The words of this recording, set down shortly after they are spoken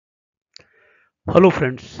Hello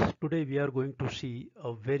friends, today we are going to see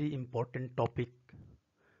a very important topic,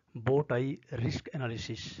 Bowtie Risk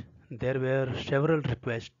Analysis. There were several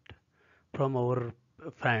requests from our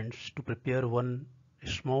fans to prepare one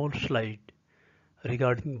small slide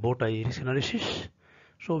regarding Bowtie Risk Analysis.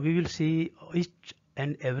 So we will see each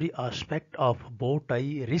and every aspect of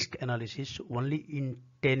Bowtie Risk Analysis only in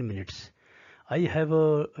 10 minutes. I have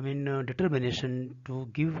a determination to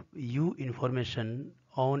give you information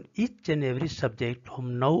on each and every subject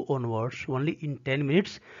from now onwards only in 10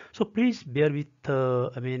 minutes. So please bear with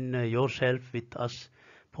yourself with us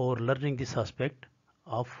for learning this aspect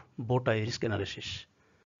of Bowtie risk analysis.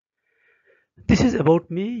 This is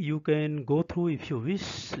about me. You can go through if you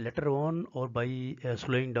wish later on or by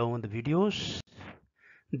slowing down the videos.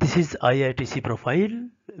 This is IITC profile.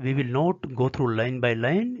 We will not go through line by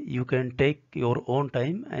line. You can take your own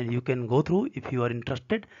time and you can go through if you are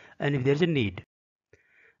interested and if there is a need.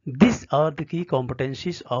 These are the key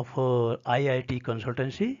competencies of IIT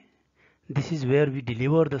consultancy. This is where we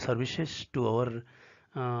deliver the services to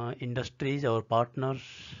our industries, our partners.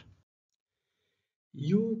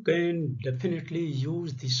 You can definitely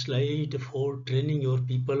use this slide for training your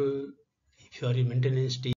people. If you are a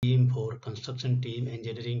maintenance team, for construction team,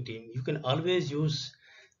 engineering team, you can always use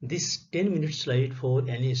this 10-minute slide for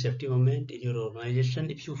any safety moment in your organization.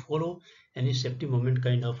 If you follow any safety moment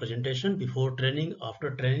kind of presentation before training,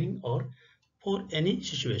 after training, or for any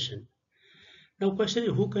situation. Now question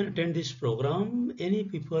is, who can attend this program? Any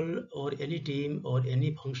people or any team or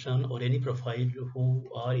any function or any profile who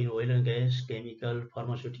are in oil and gas, chemical,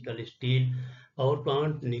 pharmaceutical, steel, power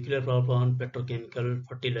plant, nuclear power plant, petrochemical,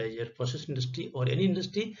 fertilizer, process industry or any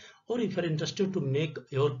industry, or if you are interested to make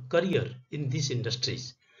your career in these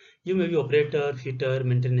industries. You may be operator, fitter,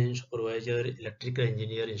 maintenance supervisor, electrical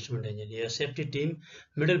engineer, instrument engineer, safety team,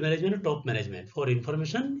 middle management, top management. For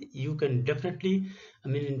information, you can definitely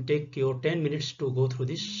take your 10 minutes to go through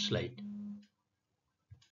this slide.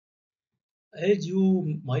 As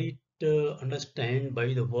you might understand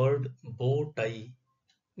by the word bow tie,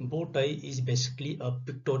 bow tie is basically a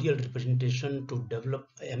pictorial representation to develop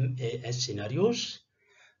MAS scenarios.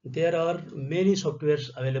 There are many softwares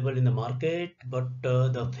available in the market, but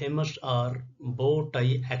the famous are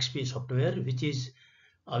Bowtie XP software, which is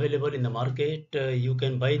available in the market. You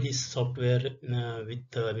can buy this software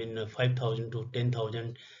with 5,000 to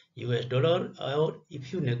 10,000 US dollar, or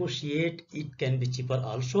if you negotiate, it can be cheaper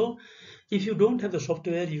also. If you don't have the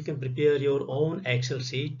software, you can prepare your own Excel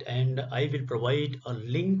sheet, and I will provide a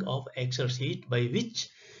link of Excel sheet by which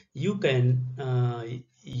you can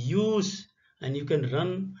use and you can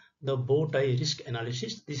run the Bowtie risk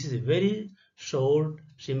analysis. This is very short,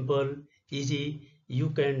 simple, easy.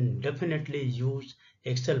 You can definitely use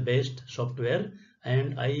Excel based software,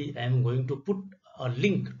 and I am going to put a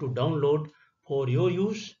link to download for your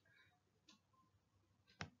use.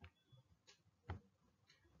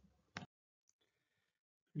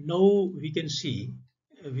 Now we can see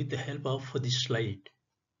with the help of this slide.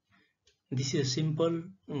 This is a simple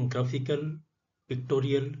graphical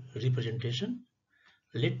pictorial representation.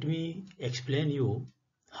 Let me explain you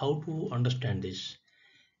how to understand this.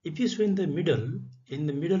 If you show in the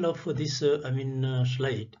middle of this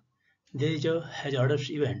slide, there is a hazardous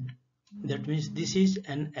event. That means this is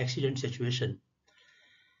an accident situation.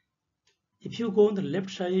 If you go on the left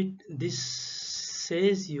side, this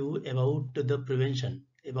says you about the prevention,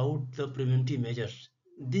 about the preventive measures.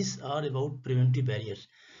 These are about preventive barriers.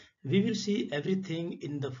 We will see everything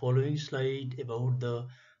in the following slide about the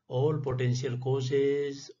all potential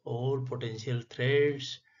causes, all potential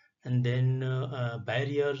threats, and then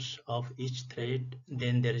barriers of each threat.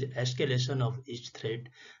 Then there is escalation of each threat.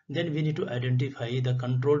 Then we need to identify the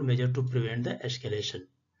control measure to prevent the escalation.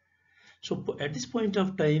 So at this point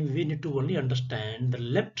of time, we need to only understand the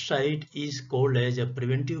left side is called as a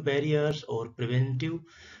preventive barriers or preventive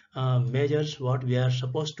measures what we are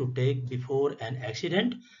supposed to take before an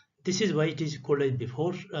accident. This is why it is called as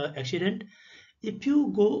before accident. If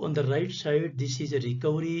you go on the right side, this is a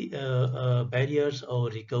recovery barriers or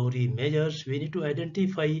recovery measures. We need to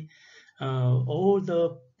identify all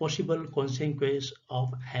the possible consequences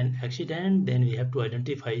of an accident. Then we have to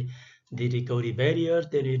identify the recovery barriers.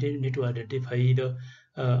 Then we need to identify the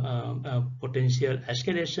potential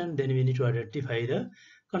escalation. Then we need to identify the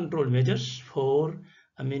control measures for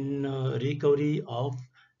recovery of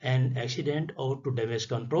an accident or to damage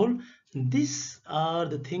control. These are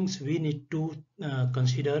the things we need to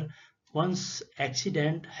consider once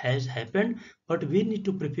accident has happened, but we need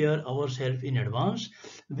to prepare ourselves in advance.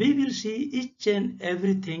 We will see each and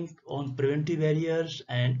everything on preventive barriers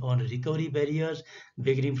and on recovery barriers,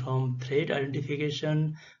 beginning from threat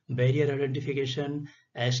identification, barrier identification,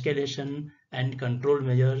 escalation, and control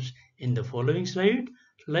measures in the following slide.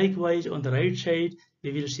 Likewise, on the right side,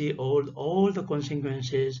 we will see all the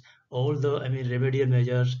consequences, all the remedial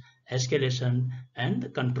measures, escalation, and the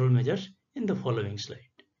control measures in the following slide.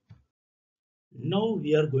 Now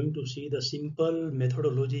we are going to see the simple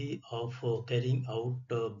methodology of carrying out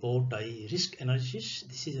Bowtie risk analysis.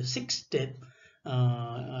 This is a 6-step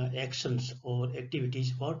actions or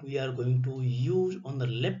activities what we are going to use on the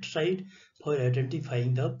left side for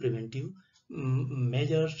identifying the preventive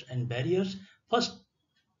measures and barriers. First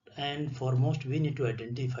and foremost, we need to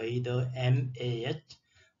identify the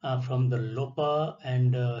MAH from the LOPA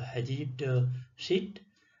and hazard sheet.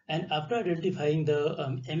 And after identifying the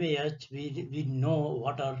MAH, we know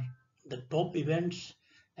what are the top events.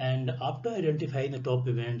 And after identifying the top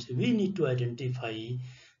events, we need to identify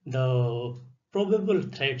the probable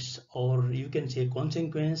threats, or you can say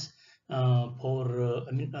consequence for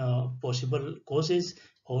possible causes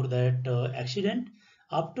for that accident.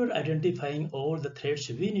 After identifying all the threats,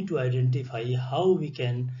 we need to identify how we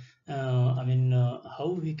can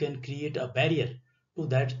how we can create a barrier to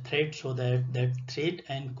that threat so that that threat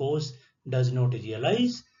and cause does not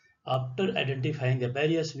realize. After identifying the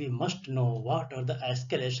barriers, we must know what are the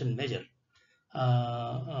escalation measure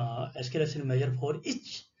for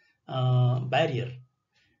each barrier.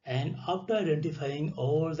 And after identifying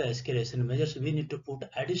all the escalation measures, we need to put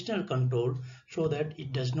additional control so that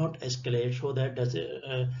it does not escalate, so that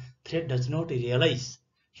threat does not realize,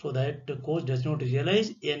 so that the cause does not realize.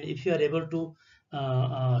 And if you are able to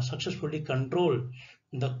successfully control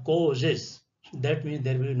the causes, that means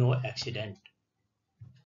there will be no accident.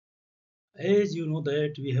 As you know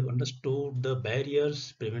that we have understood the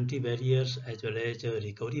barriers, preventive barriers as well as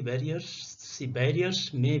recovery barriers. See,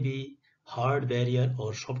 barriers may be hard barrier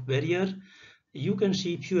or soft barrier. You can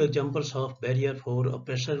see few examples of barrier for a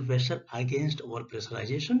pressure vessel against over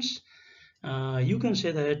pressurizations. You can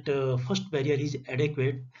say that first barrier is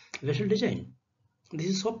adequate vessel design. This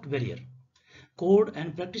is soft barrier. Code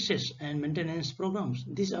and practices and maintenance programs.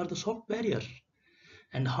 These are the soft barriers.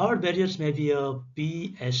 And hard barriers may be a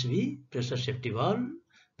PSV, pressure safety valve,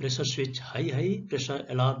 pressure switch high, pressure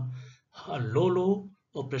alarm low,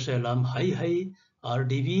 or pressure alarm high,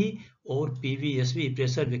 RDV or PVSV,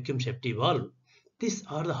 pressure vacuum safety valve. These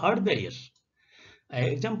are the hard barriers. An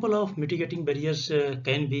example of mitigating barriers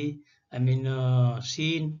can be,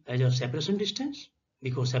 seen as a separation distance,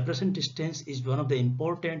 because separation distance is one of the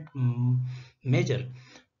important measure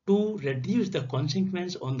to reduce the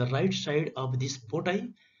consequence on the right side of this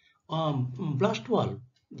Bowtie blast valve.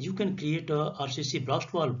 You can create a RCC blast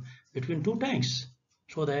valve between two tanks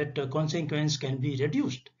so that consequence can be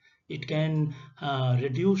reduced. It can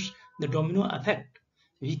reduce the domino effect.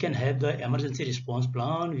 We can have the emergency response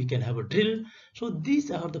plan, we can have a drill. So these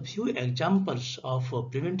are the few examples of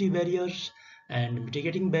preventive barriers and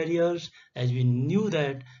mitigating barriers, as we knew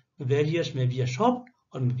that barriers may be soft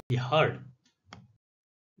or may be hard.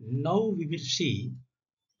 Now we will see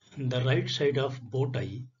the right side of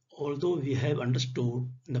Bowtie. Although we have understood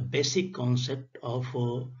the basic concept of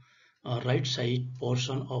right side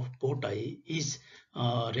portion of Bowtie is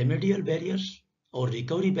remedial barriers or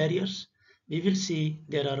recovery barriers, we will see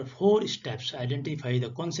there are 4 steps. Identify the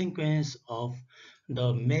consequence of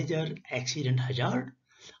the major accident hazard.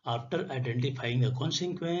 After identifying the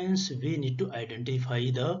consequence, we need to identify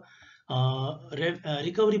the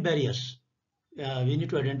recovery barriers. We need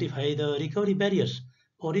to identify the recovery barriers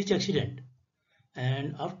for each accident.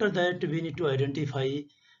 And after that, we need to identify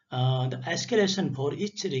the escalation for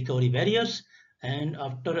each recovery barriers. And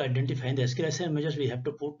after identifying the escalation measures, we have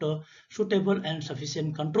to put suitable and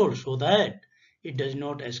sufficient control so that it does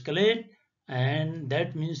not escalate. And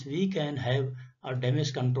that means we can have a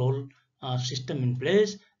damage control system in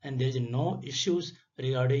place, and there is no issues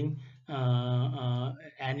regarding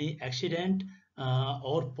any accident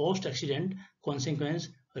or post-accident consequence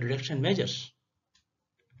reduction measures.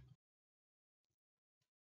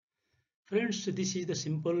 Friends, this is the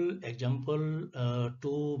simple example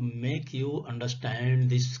to make you understand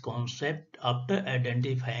this concept. After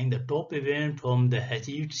identifying the top event from the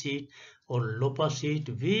hazard sheet or LOPA sheet,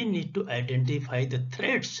 we need to identify the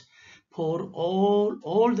threats for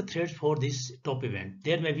all the threats for this top event.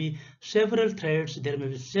 There may be several threats, there may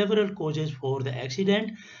be several causes for the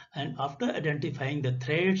accident, and after identifying the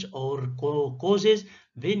threats or causes,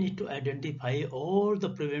 we need to identify all the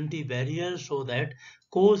preventive barriers so that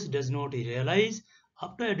cause does not realize.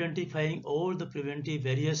 After identifying all the preventive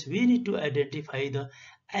barriers, we need to identify the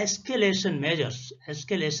escalation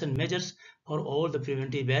measures for all the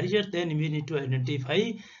preventive barriers. Then we need to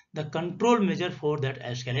identify the control measure for that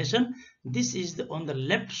escalation. This is on the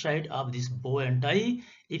left side of this bow and tie.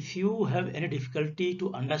 If you have any difficulty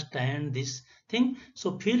to understand this thing,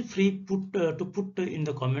 so feel free to put in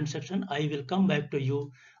the comment section. I will come back to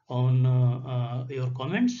you on your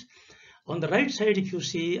comments. On the right side, if you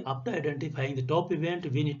see, after identifying the top event,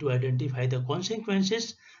 we need to identify the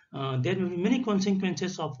consequences. There will be many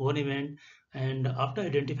consequences of one event, and after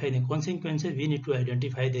identifying the consequences, we need to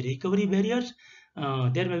identify the recovery barriers.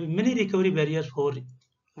 There may be many recovery barriers for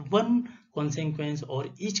one consequence or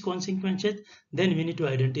each consequences. Then we need to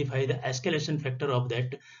identify the escalation factor of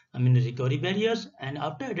that, recovery barriers. And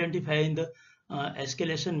after identifying the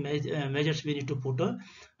escalation measures, we need to put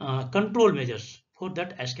a control measures for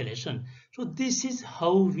that escalation. So this is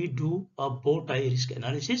how we do a bow tie risk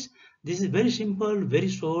analysis. This is very simple, very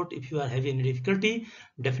short. If you are having any difficulty,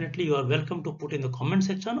 definitely you are welcome to put in the comment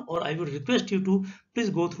section, or I would request you to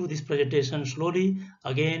please go through this presentation slowly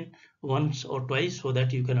again, once or twice, so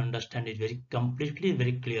that you can understand it very completely,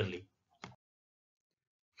 very clearly.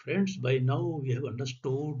 Friends, by now we have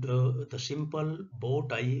understood the simple bow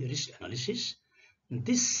tie risk analysis.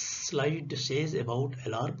 This slide says about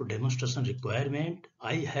LARP demonstration requirement.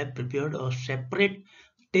 I have prepared a separate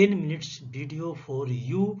 10 minutes video for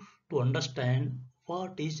you to understand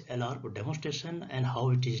what is LARP demonstration and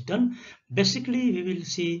how it is done. Basically, we will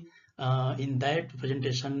see in that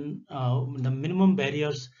presentation the minimum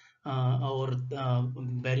barriers or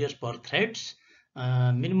barriers per threads,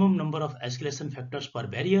 minimum number of escalation factors per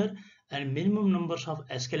barrier, and minimum numbers of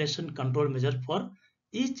escalation control measures for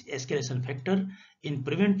each escalation factor in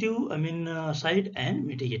preventive side and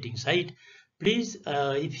mitigating side. Please,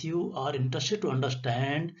 if you are interested to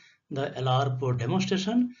understand the LARP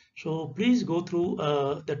demonstration, so please go through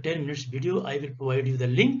the 10 minutes video. I will provide you the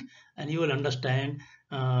link, and you will understand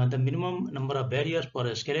the minimum number of barriers per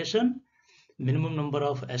escalation, minimum number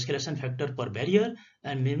of escalation factor per barrier,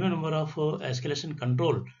 and minimum number of escalation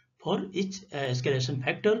control for each escalation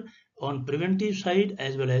factor on preventive side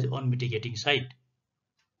as well as on mitigating side.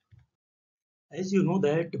 As you know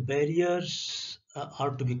that barriers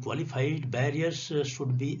are to be qualified. Barriers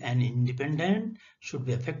should be an independent, should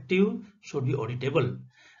be effective, should be auditable.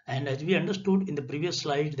 And as we understood in the previous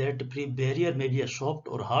slide that barrier may be a soft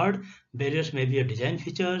or hard, barriers may be a design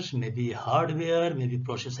features, maybe hardware, maybe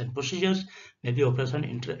process and procedures, maybe operation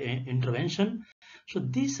intervention. So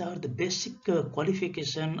these are the basic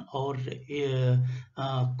qualification or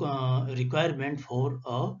requirement for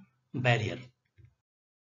a barrier.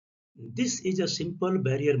 This is a simple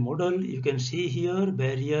barrier model. You can see here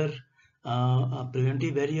barrier,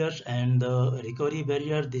 preventive barriers and the recovery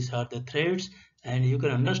barrier. These are the threads, and you can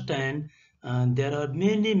understand there are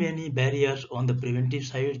many barriers on the preventive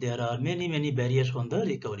side. There are many barriers on the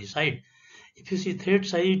recovery side. If you see thread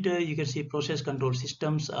side, you can see process control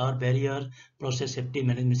systems are barrier, process safety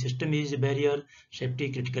management system is a barrier,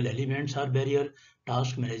 safety critical elements are barrier,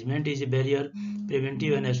 task management is a barrier,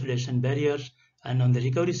 preventive and isolation barriers, and on the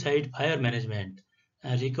recovery side, fire management,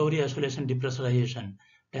 recovery isolation depressurization,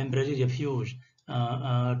 temporary refuge,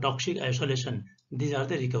 toxic isolation. These are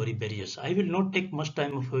the recovery barriers. I will not take much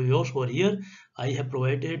time of yours over here. I have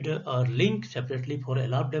provided a link separately for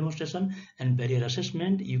LARP demonstration and barrier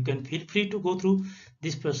assessment. You can feel free to go through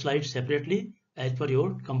this slide separately as per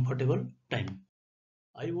your comfortable time.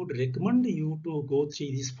 I would recommend you to go through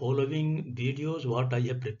these following videos what I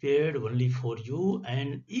have prepared only for you,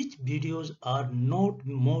 and each videos are not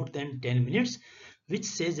more than 10 minutes, which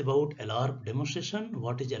says about LARP demonstration,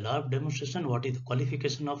 what is LARP demonstration, what is the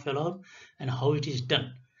qualification of LARP and how it is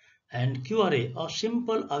done. And QRA, a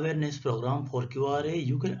simple awareness program for QRA.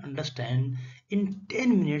 You can understand in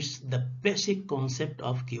 10 minutes the basic concept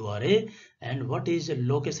of QRA and what is a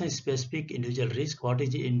location specific individual risk, what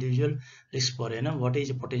is the individual risk per annum, what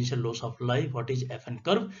is potential loss of life, what is FN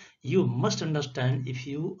curve. You must understand if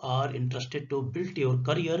you are interested to build your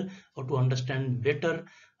career or to understand better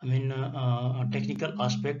technical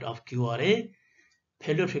aspect of QRA.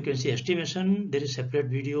 Failure frequency estimation, there is separate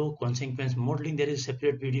video. Consequence modeling, there is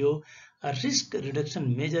separate video. A risk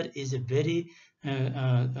reduction measure is a very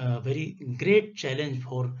great challenge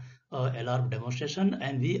for LARP demonstration,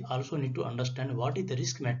 and we also need to understand what is the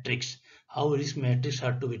risk matrix, how risk matrix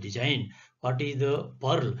are to be designed, what is the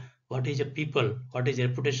pearl, what is the people, what is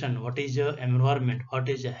reputation, what is the environment, what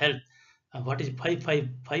is the health, what is 5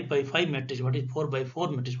 by 5 matrix, what is 4 by 4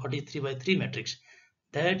 matrix, what is 3 by 3 matrix.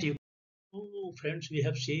 That you. So friends, we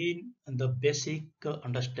have seen the basic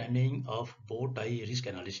understanding of bow tie risk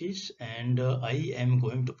analysis, and I am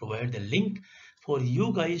going to provide the link for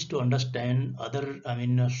you guys to understand other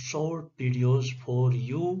short videos for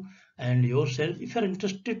you and yourself. If you are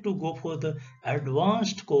interested to go for the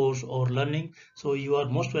advanced course or learning, so you are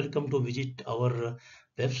most welcome to visit our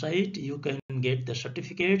website. You can get the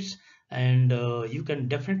certificates, and you can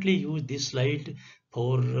definitely use this slide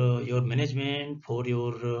for your management, for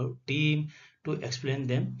your team, to explain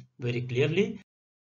them very clearly.